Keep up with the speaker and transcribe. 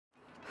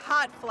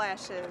hot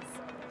flashes,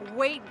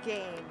 weight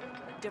gain,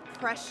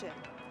 depression.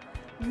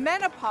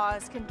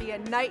 Menopause can be a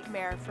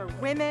nightmare for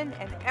women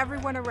and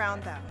everyone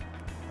around them.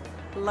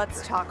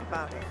 Let's talk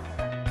about it.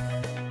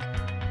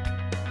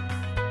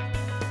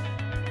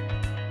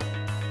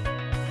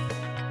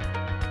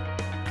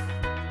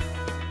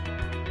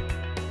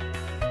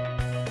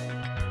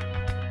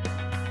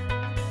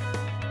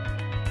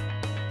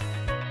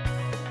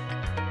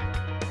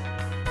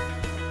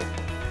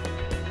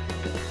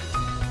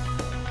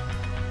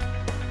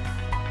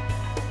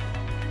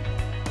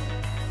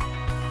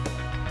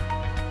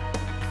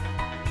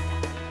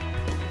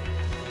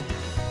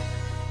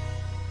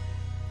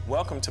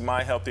 Welcome to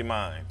My Healthy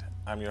Mind.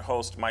 I'm your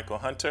host, Michael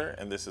Hunter,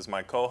 and this is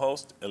my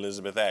co-host,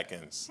 Elizabeth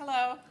Atkins.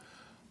 Hello.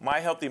 My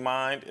Healthy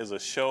Mind is a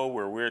show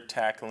where we're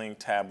tackling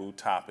taboo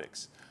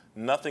topics.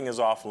 Nothing is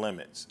off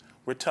limits.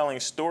 We're telling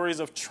stories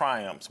of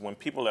triumphs when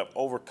people have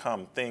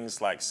overcome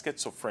things like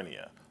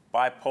schizophrenia,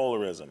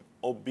 bipolarism,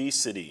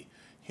 obesity,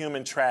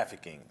 human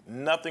trafficking.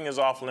 Nothing is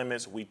off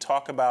limits. We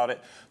talk about it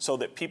so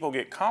that people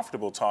get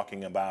comfortable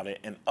talking about it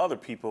and other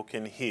people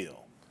can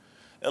heal.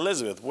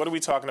 Elizabeth, what are we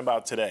talking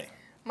about today?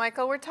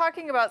 Michael, we're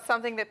talking about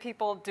something that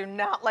people do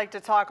not like to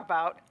talk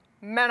about,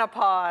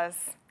 menopause.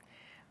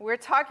 We're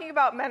talking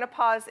about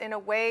menopause in a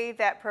way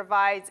that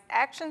provides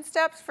action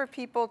steps for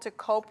people to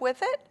cope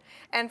with it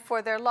and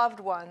for their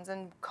loved ones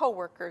and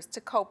coworkers to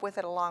cope with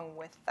it along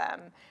with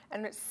them.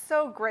 And it's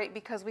so great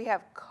because we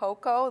have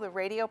Coco, the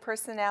radio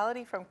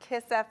personality from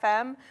KISS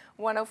FM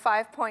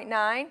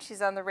 105.9.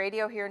 She's on the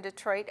radio here in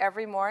Detroit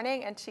every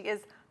morning, and she is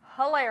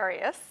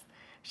hilarious.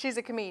 She's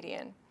a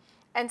comedian.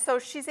 And so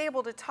she's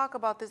able to talk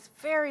about this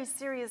very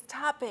serious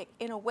topic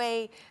in a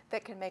way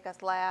that can make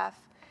us laugh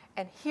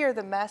and hear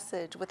the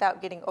message without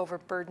getting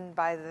overburdened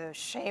by the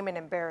shame and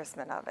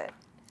embarrassment of it.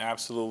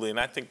 Absolutely, and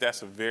I think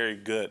that's a very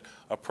good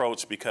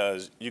approach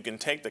because you can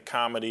take the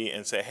comedy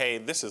and say, hey,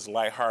 this is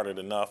lighthearted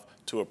enough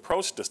to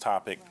approach this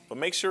topic, right, but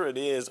make sure it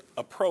is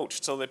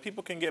approached so that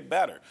people can get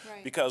better,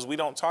 right, because we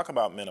don't talk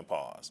about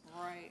menopause,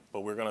 right,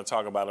 but we're going to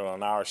talk about it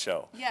on our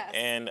show. Yes.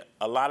 And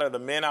a lot of the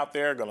men out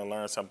there are going to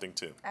learn something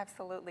too.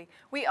 Absolutely.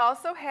 We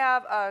also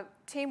have a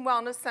Team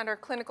Wellness Center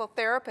clinical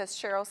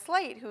therapist, Cheryl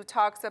Slate, who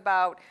talks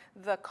about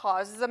the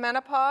causes of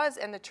menopause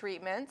and the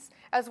treatments,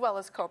 as well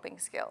as coping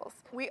skills.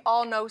 We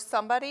all know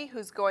somebody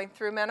who's going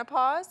through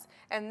menopause,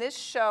 and this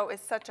show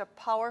is such a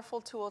powerful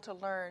tool to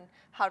learn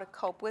how to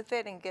cope with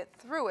it and get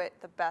through it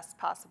the best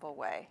possible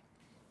way.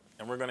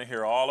 And we're going to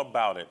hear all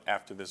about it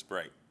after this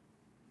break.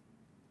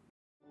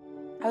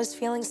 I was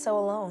feeling so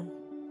alone.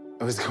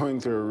 I was going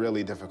through a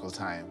really difficult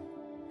time.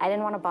 I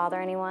didn't want to bother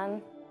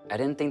anyone. I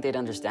didn't think they'd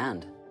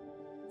understand.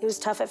 It was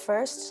tough at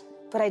first,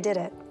 but I did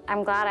it.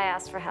 I'm glad I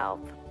asked for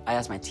help. I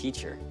asked my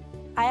teacher.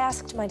 I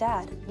asked my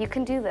dad. You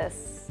can do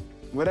this.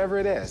 Whatever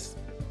it is,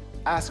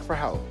 ask for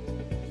help.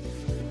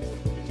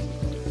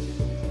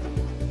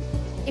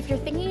 If you're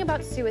thinking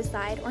about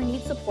suicide or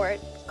need support,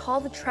 call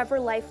the Trevor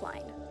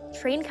Lifeline.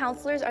 Trained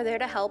counselors are there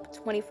to help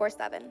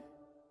 24/7.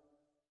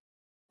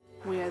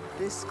 We are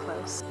this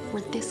close.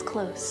 We're this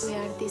close. We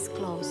are this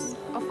close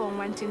of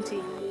wanting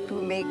to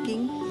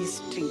making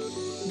history.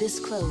 This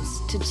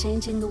close to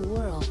changing the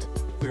world.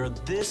 We are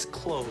this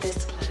close.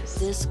 This close.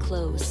 This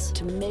close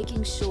to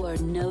making sure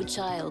no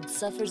child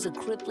suffers a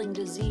crippling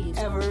disease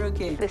ever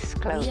again. This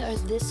close. We are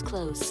this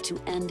close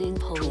to ending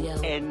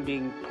polio.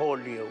 Ending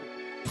polio.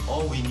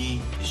 All we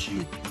need is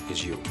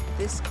you.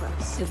 This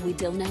close. If we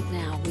don't act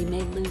now, we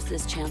may lose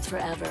this chance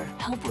forever.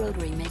 Help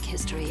Rotary make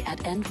history at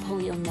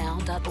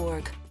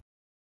endpolionow.org.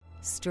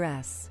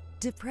 Stress,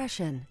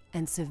 depression,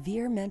 and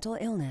severe mental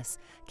illness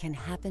can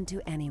happen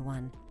to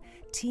anyone.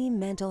 Team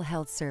Mental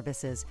Health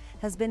Services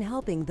has been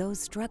helping those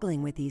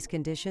struggling with these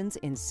conditions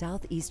in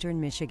southeastern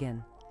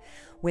Michigan.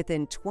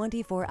 Within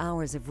 24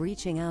 hours of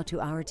reaching out to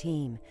our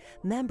team,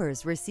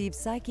 members receive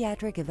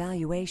psychiatric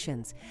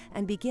evaluations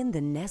and begin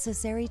the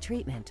necessary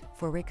treatment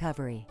for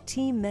recovery.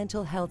 Team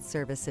Mental Health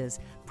Services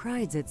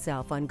prides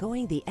itself on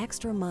going the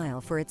extra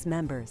mile for its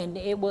members. And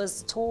it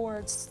was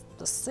towards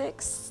the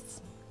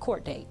 6th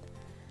court date.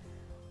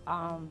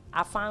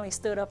 I finally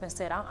stood up and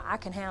said, I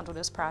can handle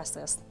this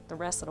process the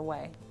rest of the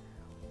way.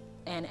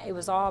 And it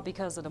was all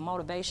because of the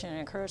motivation and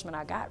encouragement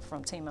I got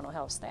from Team Mental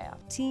Health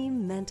staff.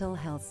 Team Mental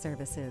Health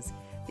Services,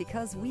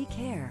 because we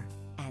care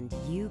and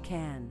you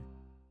can.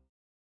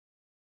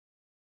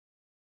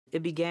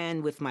 It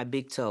began with my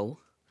big toe.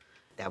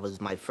 That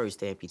was my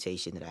first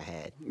amputation that I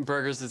had.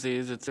 Berger's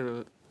disease, it's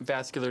a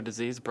vascular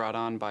disease brought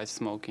on by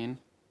smoking.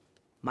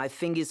 My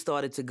fingers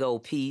started to go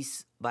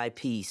piece by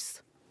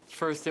piece.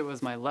 First it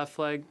was my left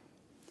leg.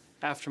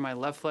 After my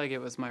left leg, it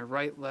was my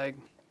right leg.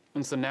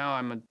 And so now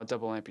I'm a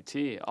double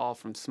amputee, all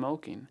from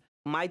smoking.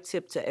 My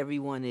tip to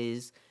everyone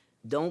is,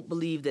 don't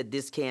believe that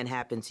this can't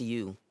happen to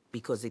you,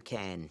 because it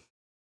can.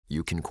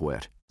 You can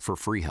quit. For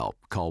free help,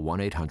 call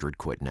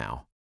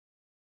 1-800-QUIT-NOW.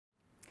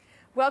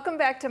 Welcome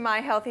back to My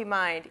Healthy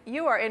Mind.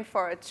 You are in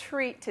for a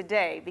treat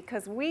today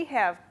because we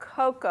have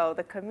Coco,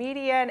 the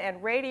comedian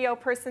and radio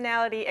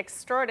personality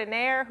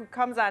extraordinaire who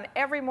comes on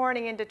every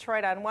morning in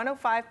Detroit on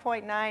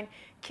 105.9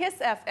 Kiss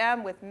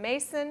FM with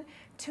Mason,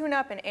 Tune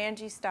Up, and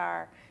Angie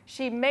Starr.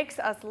 She makes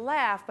us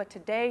laugh, but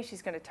today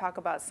she's going to talk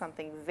about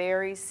something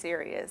very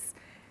serious,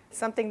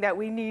 something that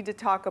we need to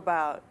talk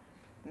about,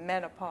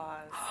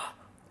 menopause.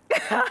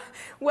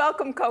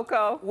 Welcome,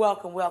 Coco.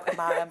 Welcome, welcome.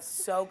 I am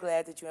so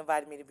glad that you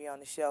invited me to be on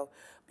the show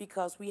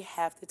because we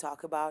have to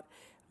talk about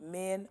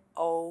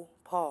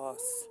menopause.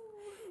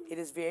 It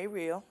is very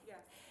real. Yes.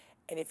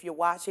 And if you're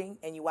watching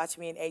and you watch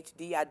me in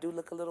HD, I do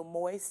look a little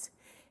moist.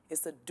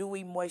 It's a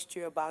dewy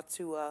moisture about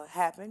to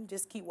happen.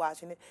 Just keep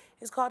watching it.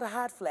 It's called a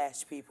hot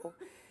flash, people.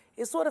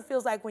 It sort of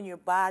feels like when your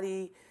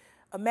body,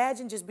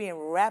 imagine just being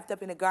wrapped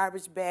up in a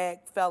garbage bag,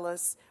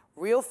 fellas,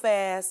 real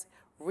fast,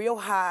 real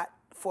hot,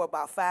 for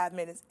about 5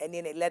 minutes, and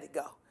then they let it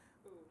go.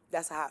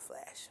 That's a hot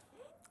flash.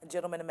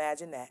 Gentlemen,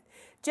 imagine that.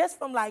 Just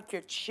from like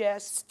your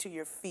chest to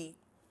your feet,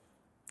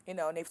 you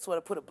know, and they sort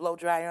of put a blow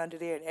dryer under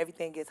there and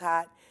everything gets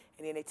hot,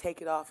 and then they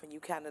take it off and you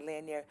kind of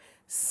laying there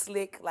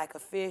slick like a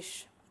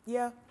fish.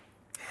 Yeah,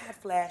 hot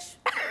flash.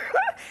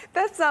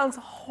 That sounds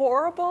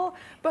horrible,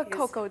 but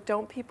Coco,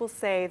 don't people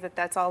say that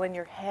that's all in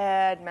your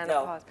head,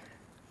 menopause? No,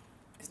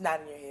 it's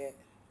not in your head.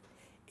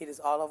 It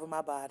is all over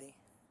my body.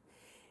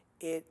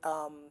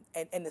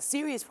 And the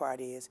serious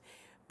part is,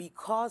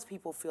 because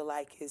people feel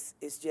like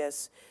it's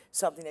just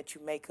something that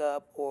you make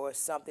up or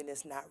something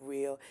that's not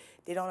real,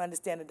 they don't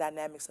understand the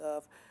dynamics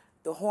of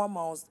the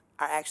hormones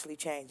are actually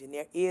changing.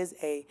 There is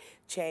a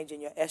change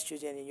in your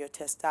estrogen and your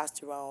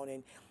testosterone,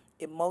 and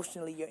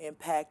emotionally you're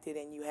impacted,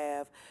 and you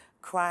have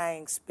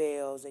crying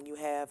spells, and you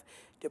have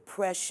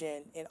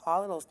depression, and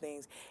all of those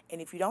things.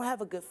 And if you don't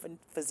have a good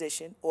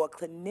physician or a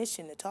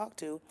clinician to talk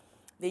to,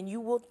 then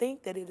you will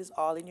think that it is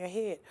all in your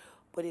head.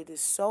 But it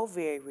is so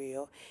very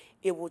real.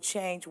 It will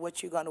change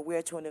what you're going to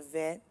wear to an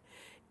event.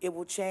 It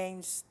will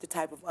change the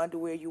type of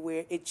underwear you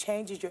wear. It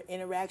changes your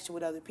interaction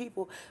with other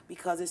people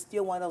because it's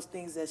still one of those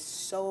things that's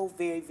so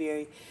very,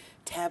 very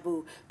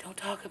taboo. Don't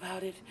talk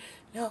about it.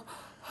 No.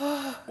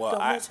 Well,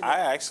 I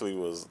actually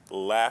was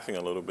laughing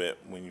a little bit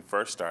when you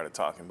first started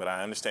talking, but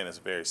I understand it's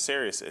a very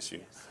serious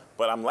issue.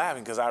 But I'm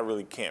laughing because I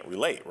really can't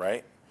relate,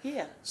 right?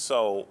 Yeah.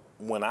 So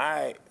when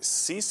I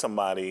see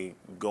somebody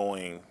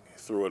going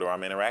through it, or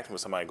I'm interacting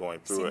with somebody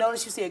going through it.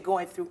 Notice you said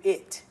going through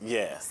it.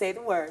 Yeah. Say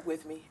the word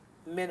with me.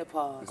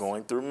 Menopause.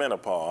 Going through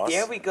menopause.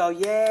 There we go.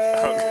 Yay.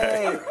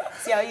 Okay.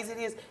 See how easy it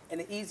is? And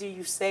the easier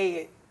you say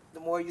it,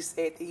 the more you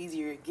say it, the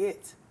easier it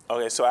gets.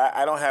 Okay, so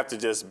I don't have to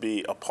just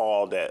be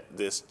appalled at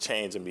this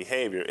change in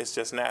behavior. It's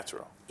just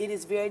natural. It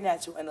is very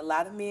natural, and a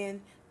lot of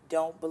men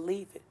don't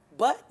believe it.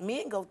 But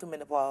men go through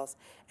menopause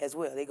as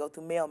well. They go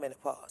through male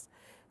menopause.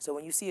 So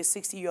when you see a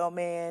 60-year-old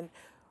man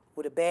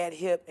with a bad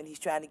hip and he's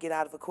trying to get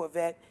out of a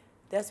Corvette,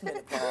 that's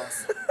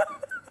menopause.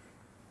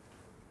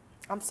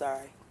 I'm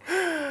sorry.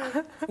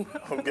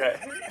 Okay.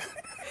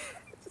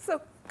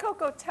 So,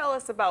 Coco, tell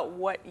us about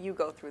what you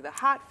go through. The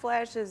hot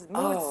flashes,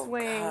 mood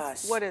swings.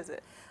 Gosh. What is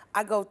it?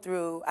 I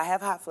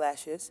have hot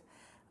flashes,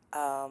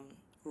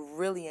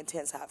 really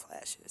intense hot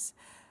flashes.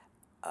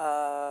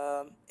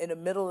 In the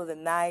middle of the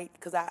night,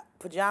 because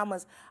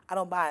pajamas, I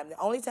don't buy them. The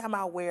only time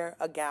I wear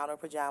a gown or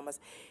pajamas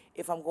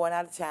if I'm going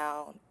out of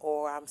town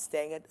or I'm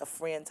staying at a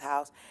friend's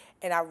house.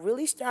 And I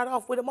really start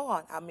off with them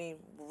on. I mean,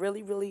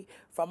 really, really,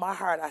 from my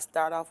heart, I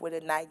start off with a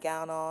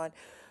nightgown on.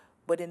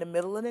 But in the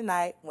middle of the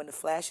night, when the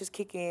flashes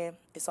kick in,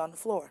 it's on the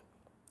floor.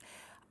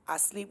 I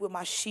sleep with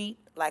my sheet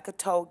like a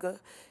toga.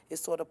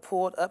 It's sort of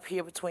pulled up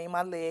here between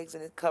my legs,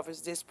 and it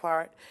covers this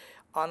part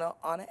on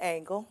an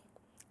angle.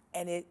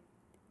 And it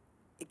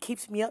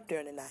keeps me up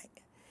during the night.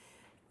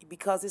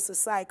 Because it's a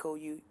cycle.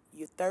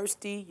 You're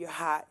thirsty, you're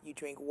hot, you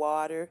drink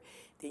water,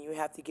 then you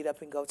have to get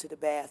up and go to the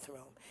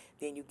bathroom.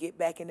 Then you get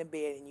back in the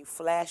bed and you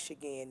flash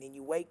again, then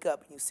you wake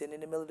up and you sit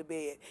in the middle of the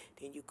bed,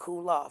 then you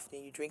cool off,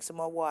 then you drink some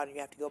more water and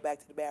you have to go back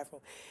to the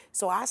bathroom.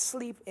 So I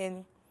sleep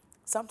in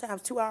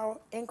sometimes 2-hour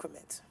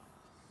increments.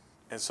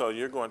 And so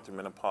you're going through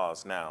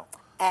menopause now.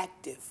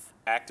 Active.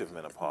 Active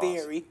menopause.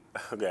 Very.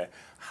 Okay.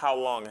 How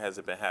long has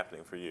it been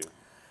happening for you?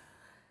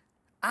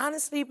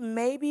 Honestly,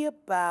 maybe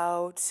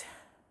about,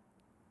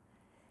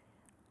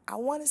 I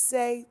want to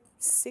say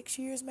 6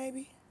 years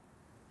maybe.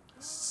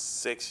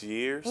 6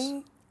 years? Mm-hmm.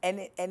 And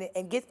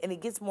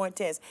it gets more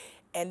intense.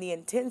 And the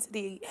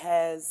intensity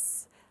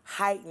has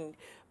heightened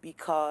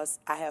because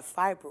I have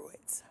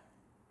fibroids.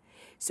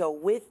 So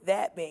with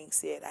that being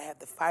said, I have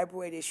the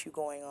fibroid issue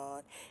going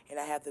on, and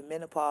I have the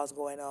menopause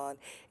going on,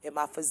 and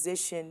my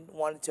physician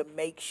wanted to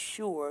make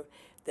sure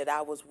that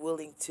I was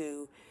willing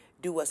to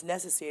do what's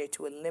necessary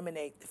to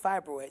eliminate the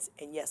fibroids,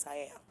 and yes, I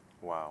am.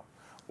 Wow.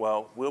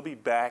 Well, we'll be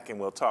back, and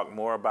we'll talk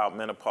more about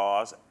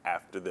menopause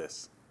after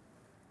this.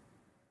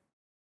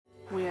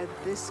 We are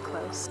this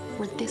close.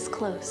 We're this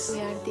close.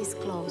 We are this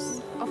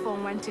close. Of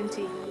wanting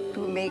to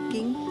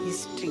making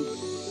history.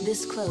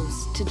 This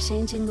close to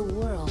changing the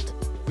world.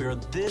 We are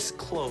this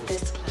close.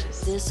 This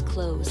close. This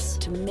close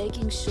to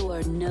making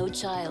sure no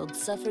child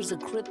suffers a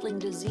crippling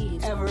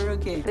disease ever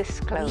again. This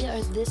close. We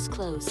are this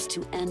close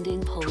to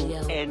ending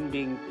polio. To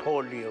ending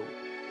polio.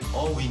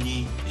 All we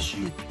need is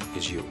you.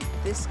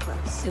 This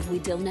close. If we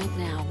don't act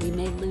now, we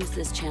may lose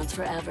this chance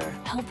forever.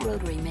 Help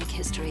Rotary make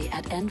history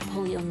at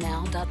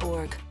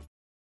endpolionow.org.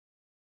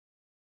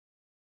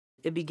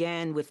 It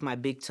began with my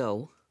big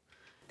toe.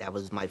 That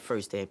was my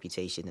first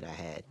amputation that I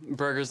had.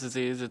 Berger's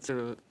disease, it's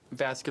a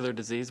vascular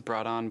disease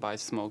brought on by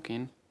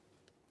smoking.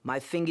 My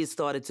fingers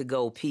started to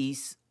go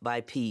piece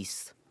by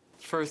piece.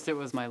 First it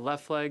was my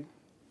left leg.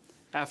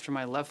 After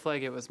my left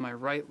leg, it was my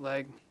right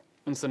leg.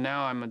 And so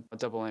now I'm a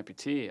double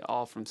amputee,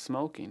 all from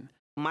smoking.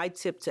 My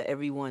tip to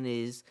everyone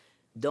is,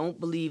 don't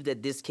believe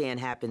that this can't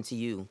happen to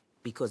you,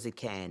 because it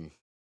can.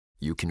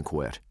 You can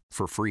quit.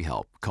 For free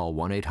help, call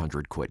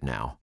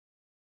 1-800-QUIT-NOW.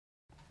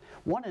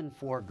 1 in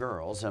 4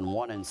 girls and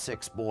 1 in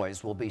 6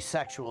 boys will be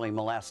sexually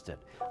molested.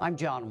 I'm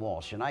John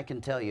Walsh, and I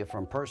can tell you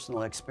from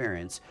personal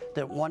experience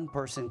that one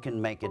person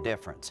can make a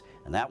difference,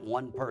 and that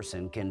one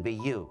person can be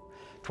you.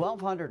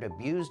 1,200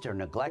 abused or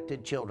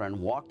neglected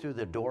children walk through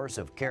the doors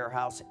of Care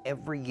House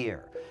every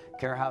year.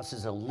 Care House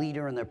is a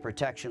leader in the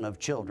protection of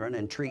children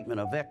and treatment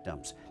of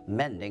victims,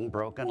 mending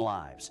broken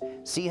lives.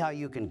 See how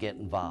you can get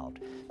involved.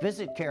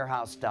 Visit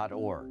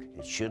carehouse.org.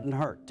 It shouldn't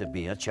hurt to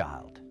be a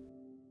child.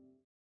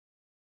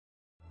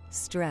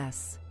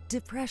 Stress,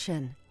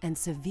 depression, and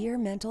severe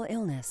mental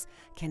illness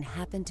can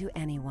happen to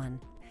anyone.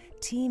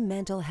 Team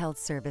Mental Health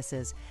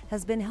Services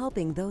has been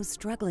helping those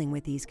struggling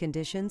with these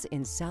conditions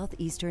in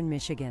southeastern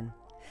Michigan.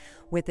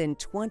 Within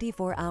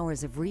 24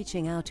 hours of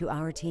reaching out to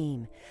our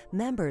team,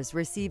 members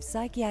receive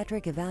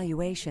psychiatric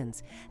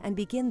evaluations and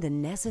begin the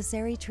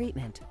necessary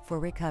treatment for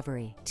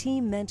recovery.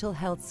 Team Mental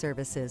Health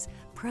Services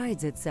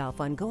prides itself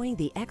on going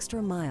the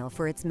extra mile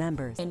for its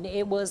members. And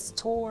it was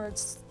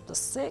towards the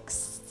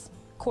 6th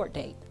court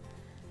date.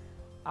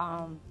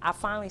 I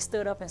finally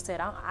stood up and said,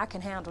 I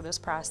can handle this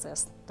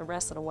process the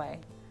rest of the way.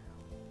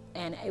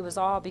 And it was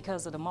all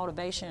because of the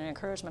motivation and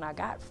encouragement I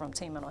got from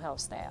Team Mental Health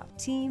staff.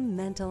 Team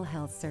Mental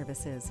Health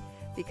Services,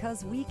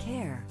 because we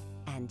care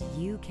and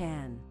you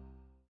can.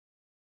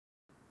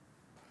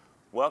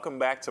 Welcome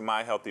back to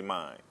My Healthy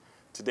Mind.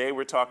 Today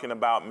we're talking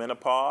about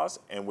menopause,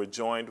 and we're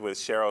joined with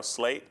Cheryl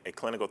Slate, a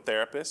clinical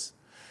therapist.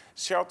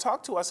 Cheryl,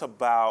 talk to us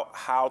about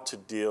how to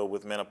deal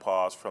with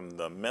menopause from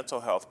the mental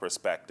health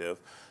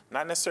perspective,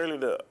 not necessarily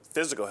the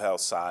physical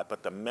health side,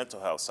 but the mental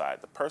health side.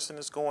 The person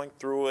is going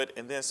through it,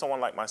 and then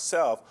someone like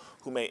myself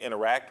who may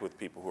interact with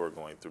people who are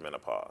going through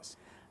menopause.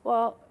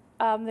 Well,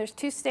 there's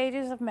 2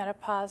 stages of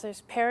menopause.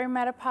 There's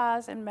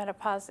perimenopause and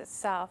menopause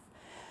itself.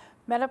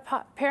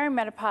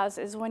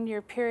 Perimenopause is when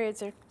your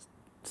periods are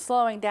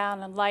slowing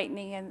down and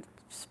lightening and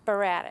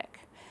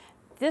sporadic.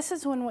 This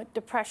is when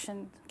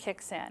depression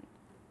kicks in.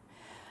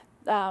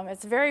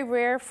 It's very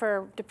rare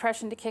for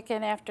depression to kick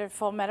in after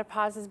full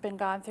menopause has been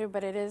gone through,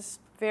 but it is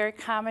very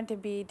common to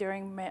be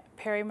during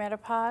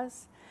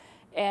perimenopause.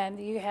 And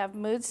you have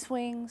mood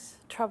swings,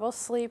 trouble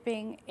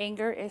sleeping,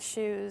 anger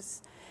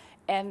issues,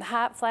 and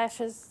hot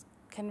flashes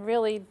can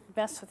really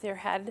mess with your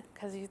head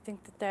because you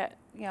think that,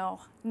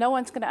 no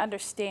one's going to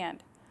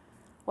understand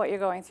what you're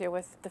going through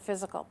with the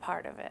physical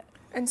part of it.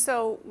 And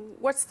so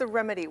what's the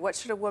remedy? What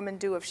should a woman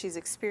do if she's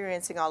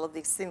experiencing all of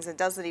these things and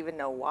doesn't even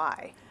know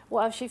why?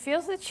 Well, if she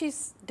feels that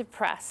she's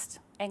depressed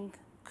and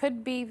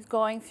could be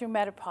going through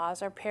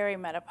menopause or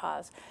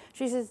perimenopause,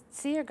 she should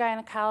see your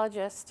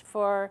gynecologist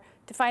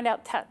to find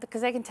out,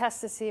 because they can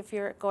test to see if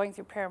you're going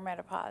through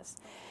perimenopause.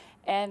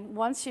 And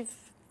once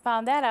you've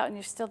found that out and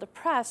you're still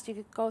depressed, you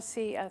could go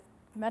see a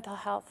mental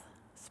health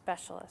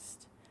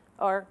specialist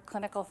or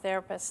clinical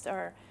therapist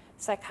or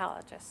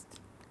psychologist.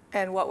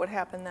 And what would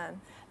happen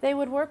then? They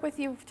would work with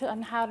you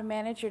on how to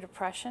manage your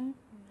depression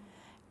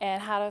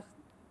and how to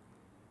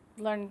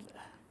learn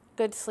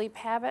good sleep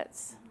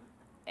habits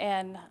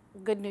and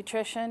good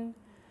nutrition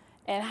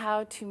and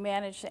how to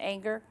manage the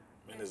anger.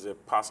 And is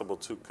it possible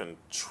to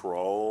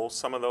control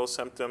some of those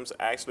symptoms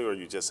actually, or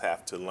you just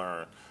have to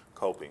learn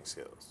coping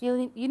skills?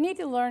 You need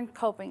to learn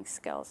coping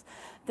skills.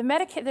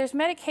 There's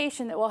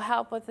medication that will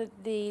help with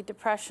the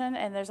depression,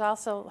 and there's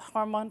also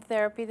hormone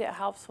therapy that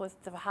helps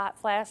with the hot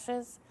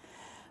flashes.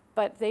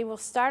 But they will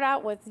start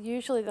out with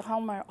usually the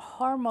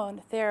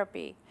hormone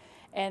therapy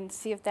and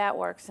see if that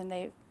works.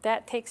 And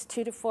that takes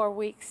 2 to 4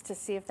 weeks to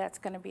see if that's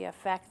going to be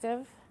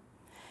effective.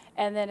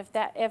 And then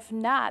if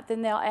not,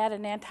 then they'll add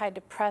an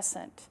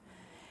antidepressant.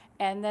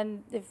 And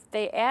then if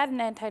they add an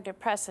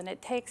antidepressant,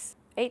 it takes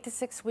 8 to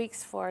 6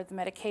 weeks for the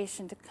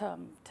medication to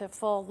come to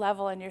full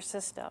level in your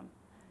system.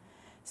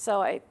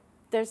 So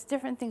there's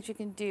different things you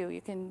can do.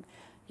 You can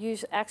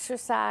use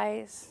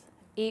exercise,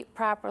 eat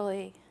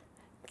properly,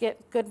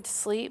 get good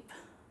sleep,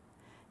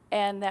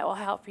 and that will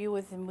help you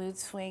with the mood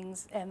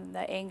swings and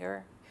the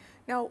anger.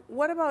 Now,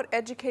 what about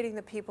educating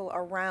the people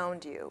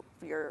around you,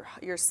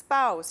 your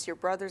spouse, your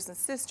brothers and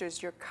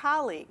sisters, your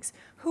colleagues?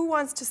 Who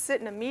wants to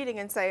sit in a meeting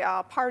and say,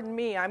 pardon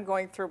me, I'm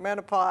going through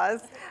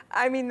menopause?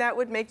 I mean, that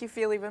would make you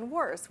feel even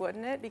worse,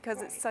 wouldn't it?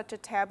 Because it's such a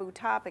taboo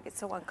topic, it's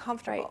so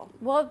uncomfortable.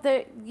 Right.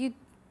 Well, you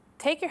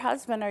take your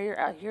husband or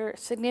your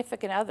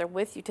significant other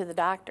with you to the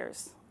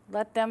doctors.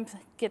 Let them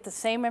get the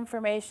same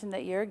information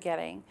that you're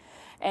getting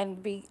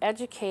and be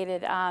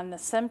educated on the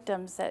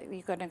symptoms that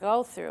you're going to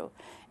go through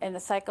and the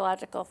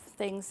psychological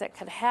things that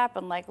could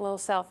happen, like low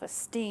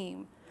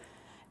self-esteem.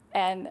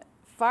 And as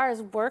far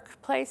as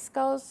workplace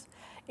goes,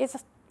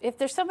 if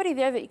there's somebody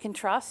there that you can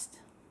trust,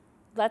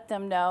 let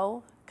them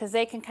know, because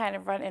they can kind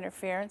of run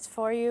interference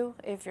for you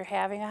if you're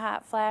having a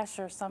hot flash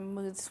or some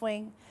mood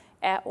swing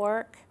at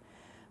work.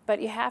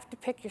 But you have to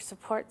pick your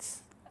support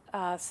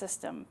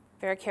system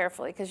very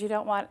carefully, because you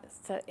don't want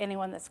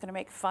anyone that's going to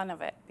make fun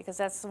of it, because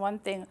that's the one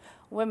thing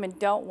women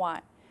don't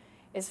want,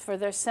 is for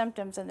their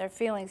symptoms and their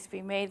feelings to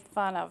be made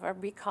fun of or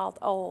be called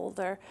old,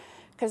 or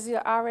because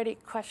you're already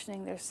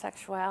questioning their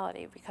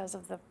sexuality because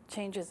of the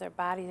changes their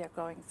bodies are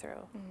going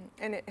through.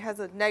 And it has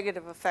a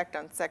negative effect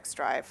on sex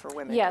drive for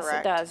women, yes,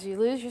 correct? It does. You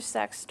lose your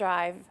sex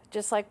drive,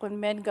 just like when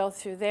men go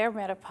through their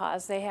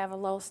menopause, they have a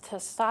low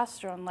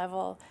testosterone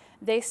level.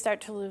 They start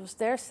to lose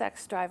their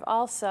sex drive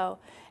also,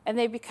 and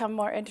they become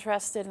more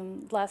interested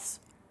in less,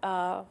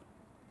 how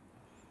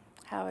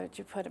would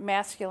you put it,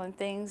 masculine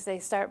things. They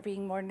start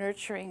being more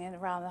nurturing and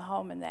around the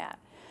home and that.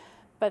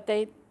 But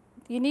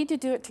you need to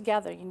do it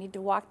together. You need to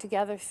walk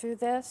together through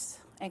this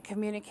and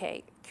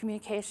communicate.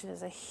 Communication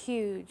is a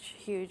huge,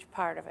 huge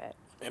part of it.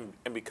 And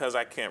because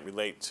I can't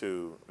relate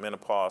to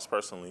menopause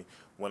personally,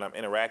 when I'm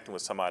interacting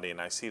with somebody and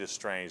I see the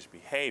strange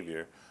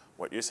behavior,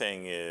 what you're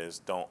saying is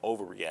don't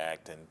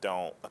overreact and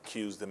don't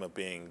accuse them of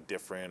being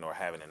different or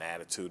having an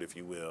attitude, if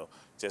you will.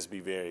 Just be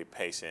very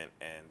patient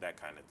and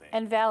that kind of thing.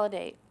 And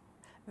validate.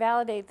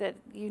 Validate that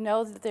you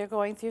know that they're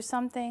going through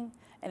something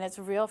and it's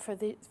real for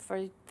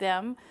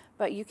them,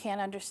 but you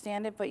can't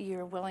understand it, but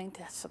you're willing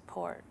to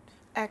support.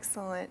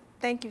 Excellent.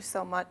 Thank you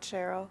so much,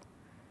 Cheryl.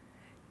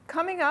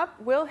 Coming up,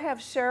 we'll have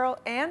Cheryl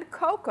and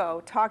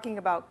Coco talking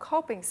about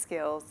coping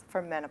skills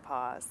for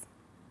menopause.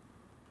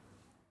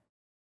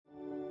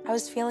 I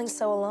was feeling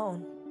so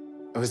alone.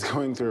 I was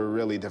going through a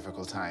really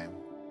difficult time.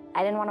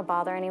 I didn't want to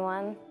bother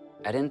anyone.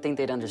 I didn't think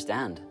they'd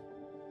understand.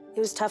 It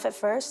was tough at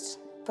first,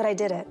 but I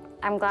did it.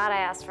 I'm glad I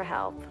asked for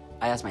help.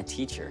 I asked my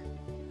teacher.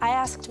 I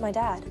asked my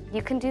dad.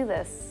 You can do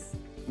this.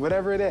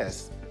 Whatever it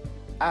is,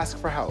 ask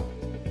for help.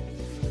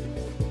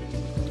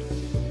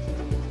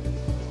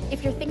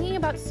 If you're thinking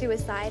about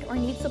suicide or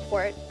need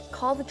support,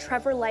 call the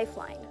Trevor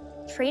Lifeline.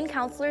 Trained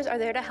counselors are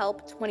there to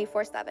help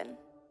 24/7.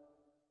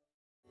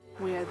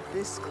 We are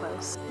this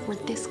close. We're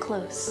this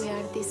close. We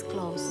are this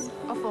close.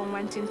 Of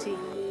wanting to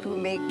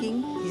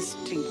making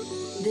history.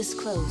 This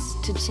close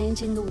to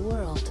changing the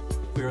world.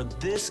 We're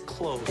this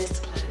close. This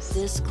close.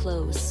 This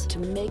close to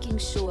making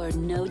sure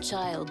no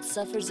child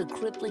suffers a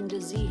crippling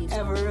disease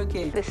Ever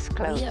again. This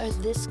close. We are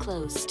this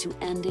close to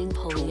ending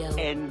polio.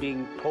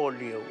 Ending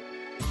polio.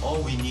 All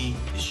we need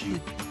is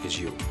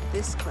you.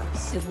 This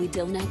close. If we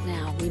don't act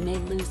now, we may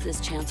lose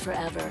this chance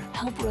forever.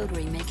 Help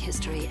Rotary make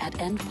history at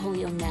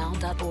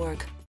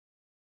endpolionow.org.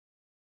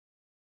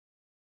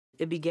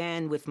 It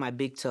began with my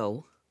big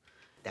toe.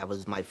 That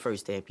was my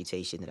first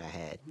amputation that I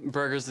had.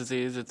 Berger's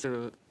disease, it's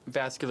a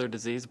vascular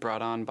disease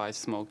brought on by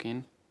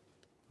smoking.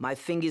 My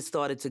fingers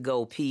started to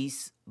go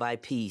piece by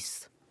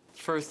piece.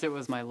 First it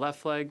was my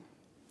left leg.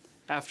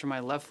 After my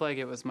left leg,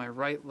 it was my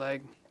right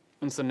leg.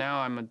 And so now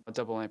I'm a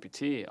double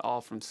amputee, all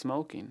from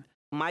smoking.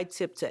 My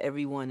tip to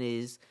everyone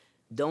is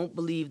don't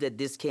believe that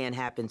this can't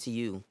happen to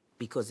you,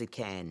 because it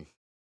can.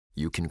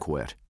 You can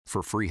quit.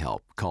 For free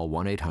help, call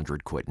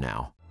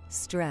 1-800-QUIT-NOW.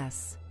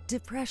 Stress,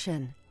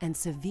 depression, and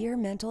severe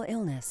mental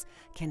illness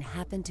can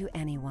happen to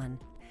anyone.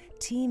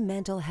 Team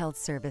Mental Health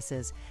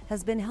Services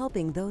has been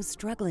helping those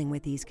struggling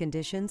with these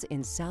conditions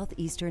in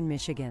southeastern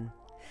Michigan.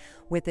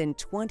 Within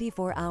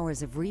 24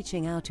 hours of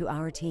reaching out to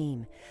our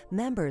team,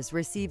 members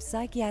receive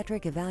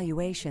psychiatric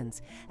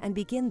evaluations and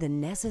begin the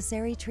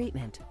necessary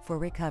treatment for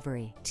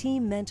recovery.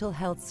 Team Mental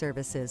Health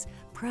Services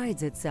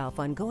prides itself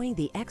on going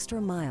the extra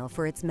mile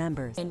for its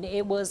members. And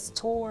it was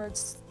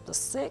towards the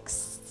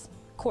 6th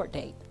court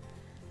date.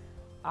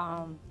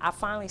 I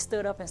finally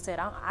stood up and said,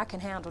 I can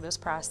handle this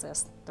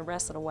process the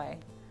rest of the way.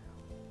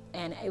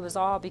 And it was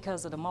all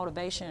because of the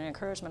motivation and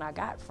encouragement I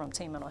got from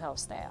Team Mental Health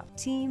staff.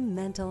 Team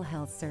Mental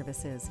Health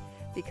Services,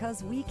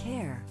 because we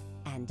care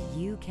and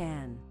you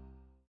can.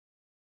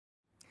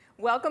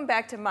 Welcome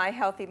back to My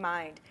Healthy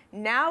Mind.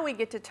 Now we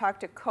get to talk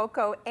to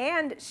Coco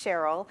and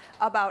Cheryl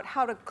about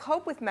how to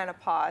cope with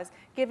menopause,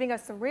 giving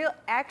us some real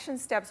action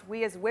steps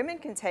we as women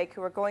can take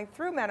who are going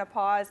through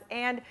menopause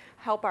and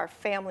help our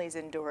families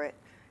endure it.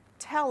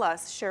 Tell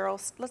us,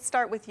 Cheryl, let's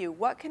start with you.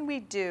 What can we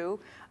do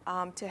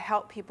to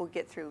help people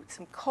get through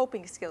some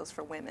coping skills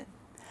for women?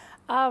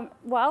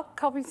 Well,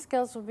 coping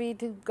skills would be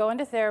to go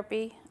into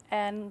therapy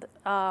and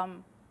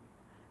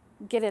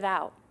get it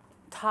out,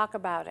 talk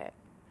about it,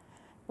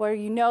 where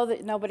you know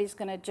that nobody's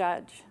going to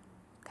judge.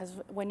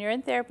 Because when you're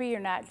in therapy, you're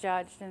not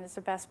judged, and it's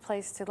the best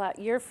place to let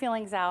your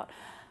feelings out,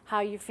 how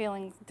you're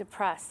feeling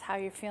depressed, how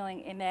you're feeling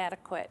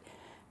inadequate,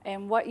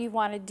 and what you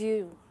want to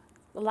do.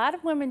 A lot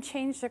of women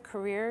change their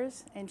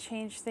careers and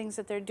change things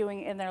that they're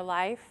doing in their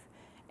life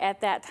at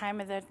that time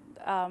of their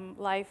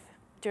life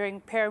during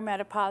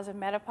perimenopause and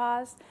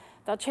menopause.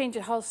 They'll change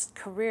a whole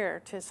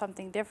career to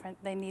something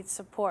different. They need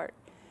support.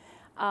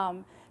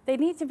 They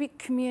need to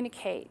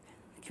communicate.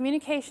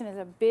 Communication is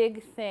a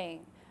big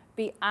thing.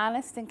 Be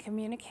honest and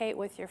communicate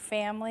with your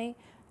family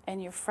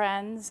and your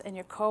friends and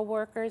your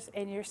coworkers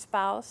and your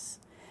spouse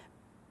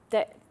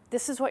that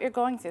this is what you're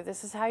going through,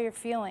 this is how you're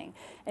feeling.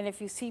 And if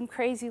you seem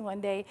crazy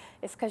one day,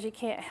 it's because you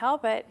can't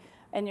help it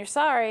and you're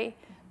sorry,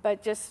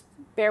 but just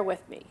bear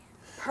with me.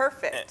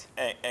 Perfect.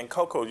 And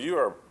Coco,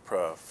 you're a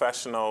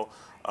professional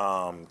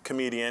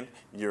comedian,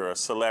 you're a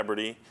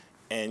celebrity,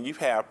 and you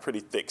have pretty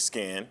thick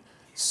skin.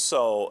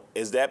 So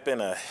has that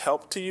been a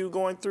help to you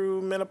going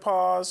through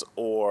menopause,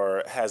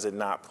 or has it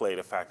not played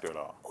a factor at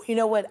all? You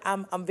know what,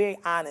 I'm very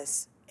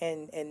honest,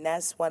 and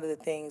that's one of the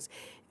things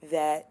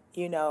that,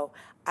 you know,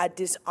 I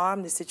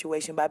disarm the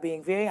situation by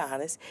being very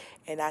honest,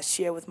 and I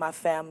share with my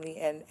family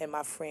and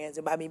my friends.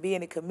 And by me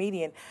being a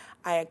comedian,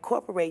 I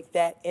incorporate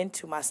that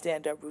into my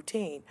stand-up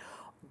routine.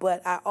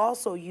 But I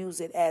also use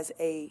it as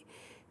a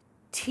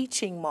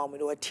teaching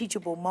moment or a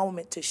teachable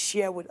moment to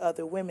share with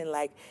other women,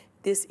 like,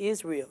 this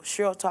is real.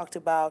 Cheryl talked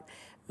about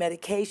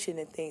medication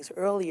and things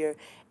earlier,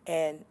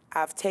 and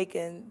I've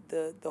taken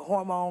the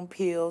hormone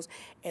pills,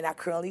 and I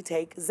currently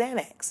take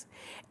Xanax.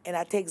 And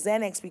I take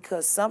Xanax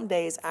because some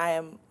days I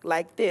am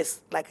like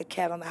this, like a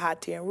cat on a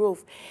hot tin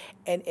roof,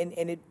 and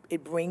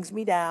it brings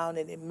me down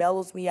and it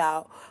mellows me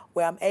out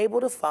where I'm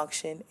able to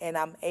function and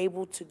I'm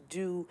able to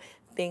do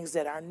things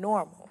that are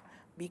normal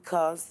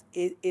because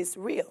it's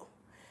real.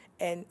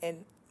 And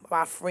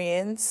my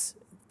friends,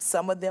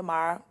 some of them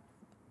are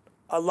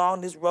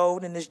along this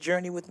road and this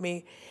journey with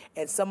me,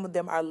 and some of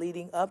them are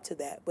leading up to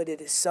that. But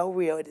it is so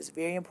real. It is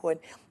very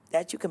important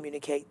that you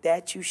communicate,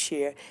 that you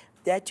share,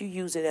 that you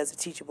use it as a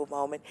teachable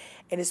moment,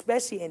 and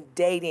especially in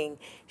dating,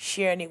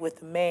 sharing it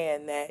with a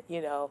man that,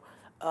 you know,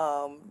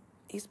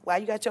 why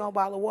you got your own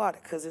bottle of water?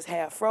 Because it's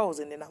half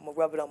frozen, and I'm going to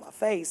rub it on my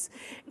face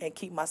and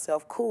keep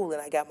myself cool,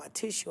 and I got my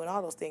tissue and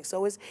all those things.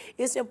 So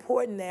it's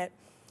important that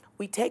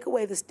we take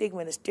away the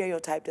stigma and the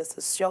stereotype that's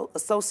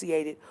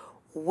associated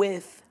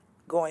with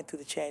going through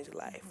the change of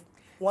life.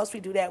 Once we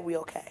do that, we're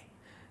okay.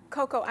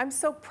 Coco, I'm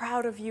so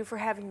proud of you for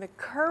having the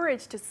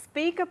courage to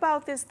speak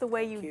about this the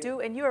way you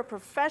do, and you're a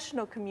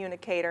professional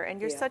communicator, and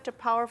you're such a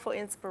powerful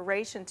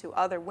inspiration to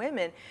other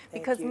women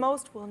because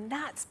most will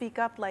not speak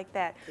up like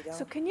that.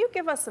 So can you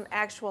give us some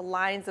actual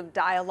lines of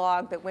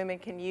dialogue that women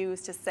can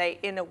use to say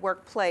in a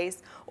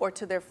workplace or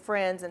to their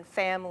friends and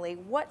family?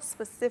 What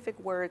specific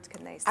words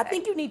can they say? I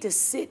think you need to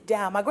sit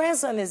down. My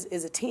grandson is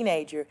a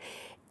teenager,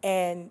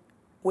 and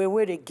where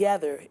we're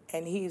together,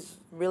 and he's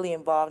really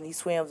involved, and he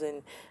swims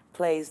and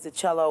plays the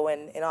cello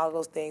and all of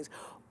those things.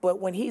 But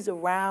when he's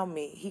around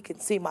me, he can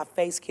see my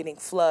face getting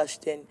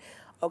flushed and,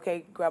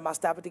 okay, Grandma,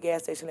 stop at the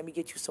gas station, let me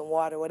get you some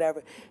water,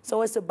 whatever.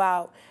 So it's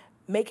about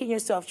making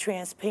yourself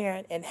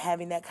transparent and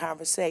having that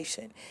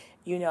conversation.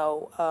 You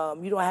know,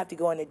 you don't have to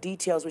go into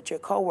details with your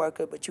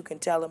coworker, but you can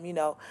tell them, you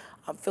know,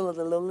 I'm feeling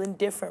a little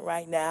indifferent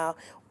right now.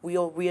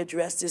 We'll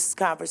readdress this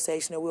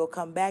conversation, and we'll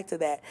come back to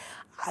that.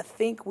 I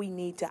think we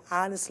need to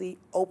honestly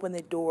open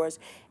the doors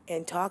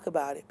and talk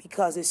about it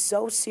because it's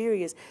so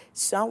serious.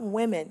 Some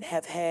women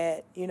have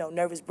had, you know,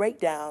 nervous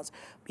breakdowns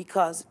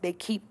because they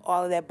keep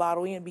all of that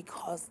bottled in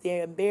because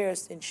they're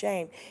embarrassed and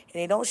shamed,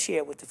 and they don't share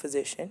it with the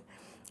physician,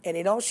 and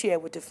they don't share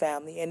it with the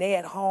family, and they're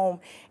at home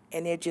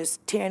and they're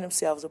just tearing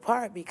themselves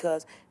apart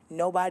because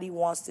nobody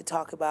wants to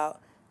talk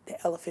about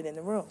the elephant in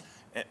the room.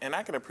 And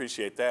I can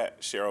appreciate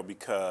that, Cheryl,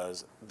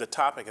 because the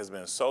topic has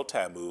been so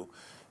taboo.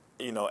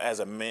 You know, as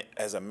a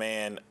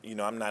man, you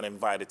know, I'm not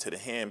invited to the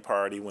hen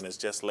party when it's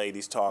just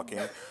ladies talking.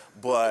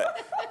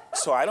 But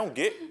so I don't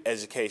get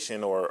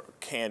education or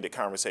candid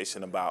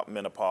conversation about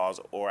menopause,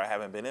 or I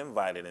haven't been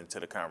invited into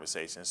the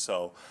conversation.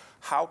 So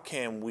how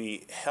can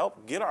we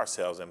help get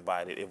ourselves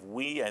invited if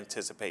we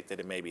anticipate that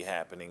it may be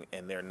happening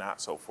and they're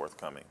not so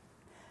forthcoming?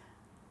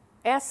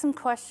 Ask some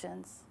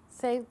questions.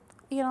 Say,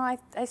 you know,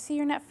 I see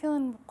you're not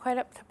feeling quite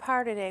up to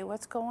par today.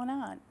 What's going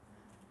on?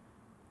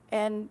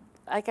 And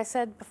like I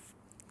said,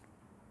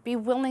 be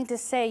willing to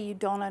say you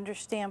don't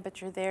understand,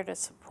 but you're there to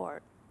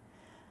support.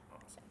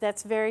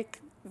 That's very,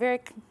 very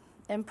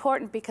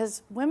important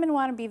because women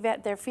want to be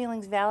their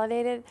feelings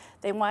validated.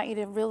 They want you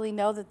to really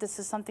know that this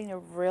is something they're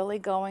really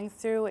going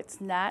through.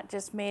 It's not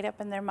just made up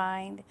in their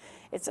mind.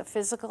 It's a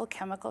physical,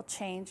 chemical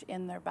change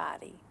in their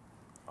body.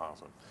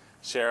 Awesome.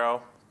 Cheryl,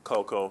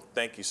 Coco,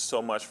 thank you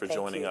so much for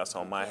joining us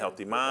on My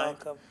Healthy Mind.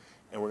 You're welcome.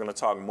 And we're going to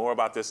talk more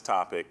about this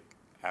topic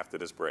after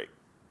this break.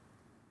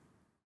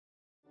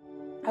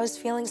 I was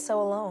feeling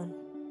so alone.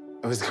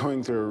 I was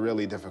going through a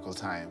really difficult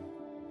time.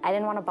 I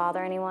didn't want to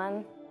bother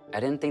anyone. I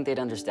didn't think they'd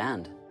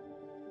understand.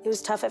 It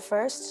was tough at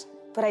first,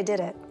 but I did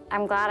it.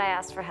 I'm glad I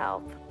asked for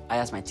help. I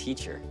asked my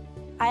teacher.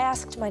 I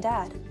asked my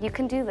dad. You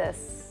can do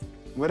this.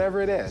 Whatever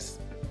it is,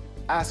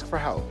 ask for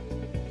help.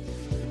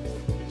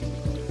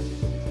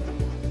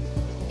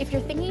 If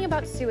you're thinking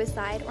about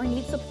suicide or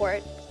need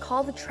support,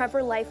 call the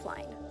Trevor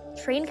Lifeline.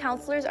 Trained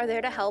counselors are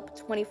there to help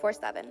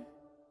 24/7.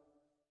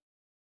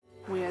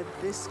 We are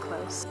this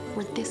close.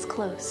 We're this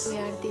close. We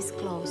are this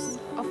close.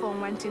 Of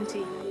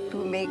 120. to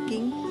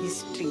making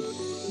history.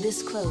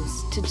 This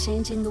close to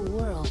changing the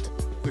world.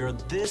 We're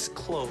this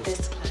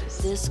close.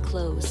 This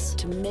close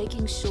to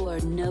making sure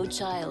no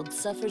child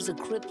suffers a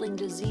crippling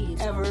disease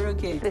Ever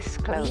again. This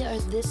close. We are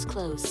this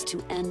close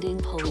to ending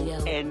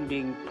polio.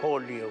 Ending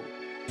polio.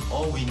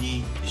 All we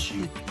need is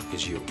you.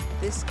 Is you.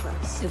 This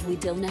close. If we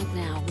don't act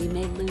now, we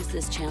may lose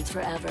this chance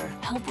forever.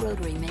 Help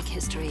Rotary make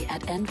history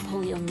at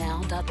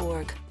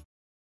endpolionow.org.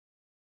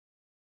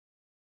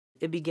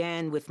 It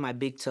began with my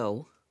big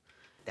toe.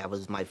 That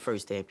was my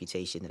first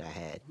amputation that I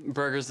had.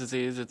 Berger's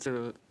disease, it's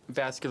a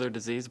vascular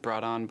disease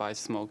brought on by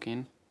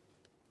smoking.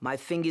 My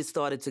fingers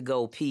started to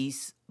go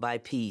piece by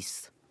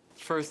piece.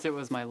 First it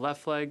was my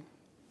left leg.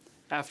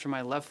 After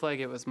my left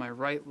leg, it was my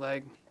right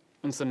leg.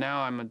 And so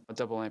now I'm a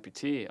double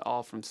amputee,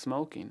 all from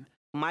smoking.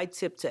 My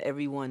tip to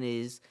everyone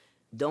is,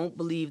 don't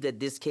believe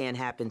that this can't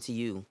happen to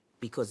you,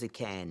 because it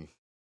can.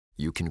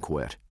 You can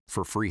quit.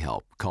 For free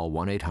help, call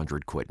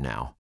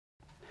 1-800-QUIT-NOW.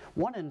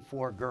 1 in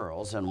 4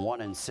 girls and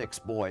 1 in 6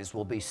 boys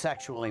will be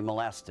sexually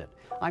molested.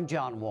 I'm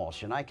John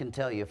Walsh, and I can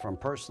tell you from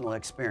personal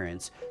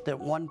experience that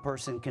one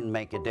person can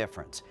make a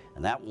difference,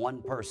 and that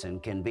one person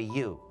can be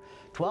you.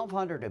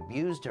 1,200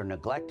 abused or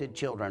neglected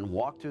children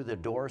walk through the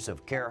doors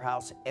of Care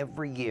House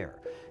every year.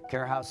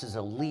 Care House is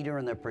a leader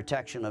in the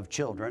protection of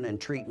children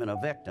and treatment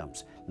of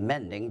victims,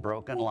 mending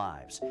broken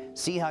lives.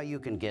 See how you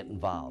can get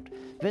involved.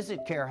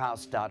 Visit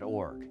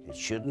carehouse.org. It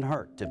shouldn't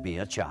hurt to be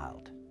a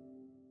child.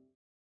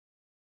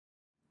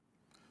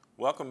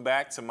 Welcome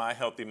back to My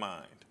Healthy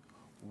Mind.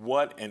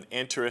 What an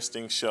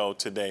interesting show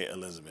today,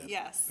 Elizabeth.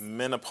 Yes.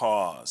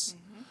 Menopause.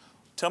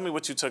 Tell me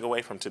what you took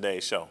away from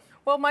today's show.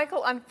 Well,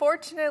 Michael,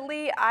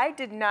 unfortunately, I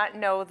did not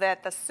know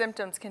that the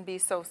symptoms can be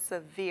so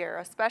severe,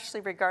 especially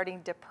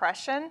regarding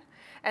depression.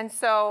 And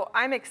so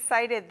I'm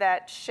excited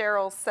that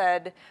Cheryl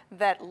said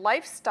that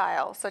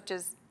lifestyle, such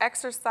as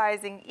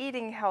exercising,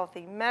 eating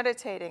healthy,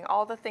 meditating,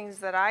 all the things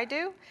that I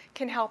do,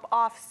 can help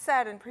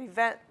offset and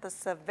prevent the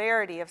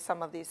severity of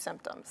some of these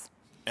symptoms.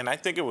 And I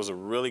think it was a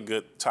really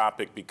good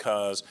topic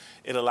because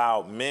it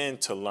allowed men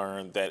to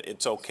learn that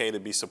it's okay to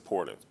be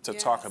supportive, to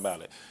talk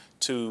about it,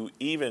 to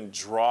even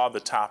draw the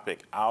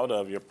topic out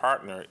of your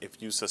partner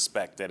if you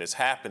suspect that it's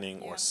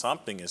happening or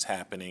something is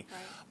happening,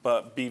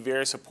 but be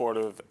very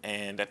supportive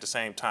and at the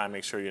same time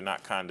make sure you're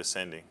not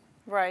condescending.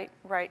 Right,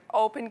 right.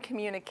 Open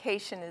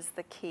communication is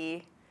the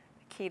key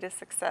to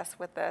success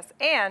with this.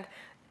 And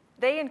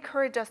they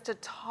encourage us to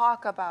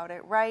talk about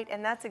it, right?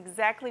 And that's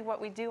exactly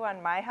what we do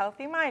on My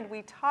Healthy Mind.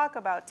 We talk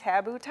about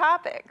taboo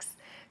topics.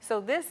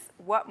 So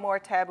what more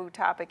taboo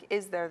topic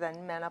is there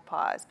than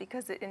menopause?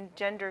 Because it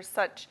engenders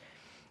such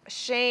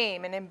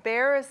shame and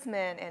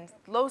embarrassment and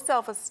low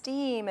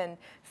self-esteem and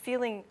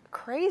feeling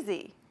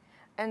crazy.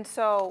 And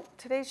so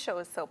today's show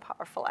is so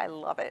powerful. I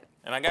love it.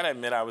 And I gotta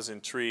admit, I was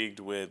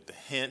intrigued with the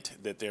hint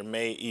that there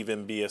may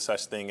even be a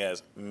such thing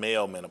as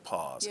male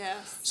menopause.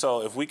 Yes.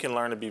 So if we can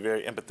learn to be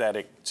very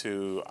empathetic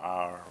to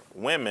our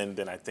women,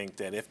 then I think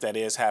that if that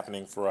is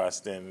happening for us,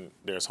 then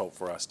there's hope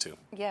for us too.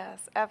 Yes,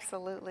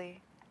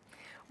 absolutely.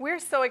 We're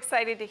so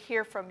excited to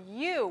hear from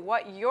you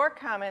what your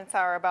comments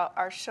are about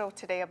our show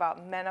today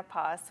about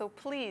menopause. So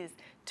please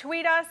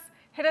tweet us,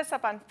 hit us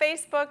up on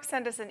Facebook,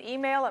 send us an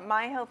email at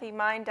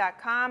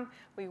myhealthymind.com.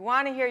 We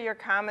want to hear your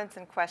comments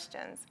and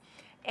questions.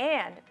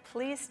 And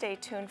please stay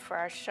tuned for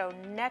our show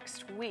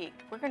next week.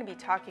 We're going to be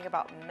talking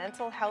about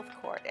mental health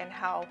court and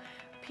how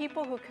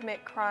people who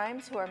commit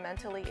crimes who are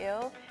mentally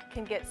ill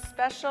can get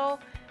special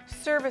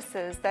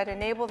services that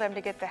enable them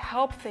to get the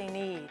help they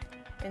need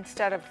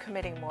instead of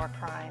committing more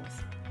crimes.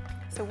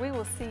 So we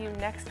will see you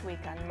next week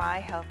on My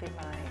Healthy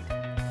Mind.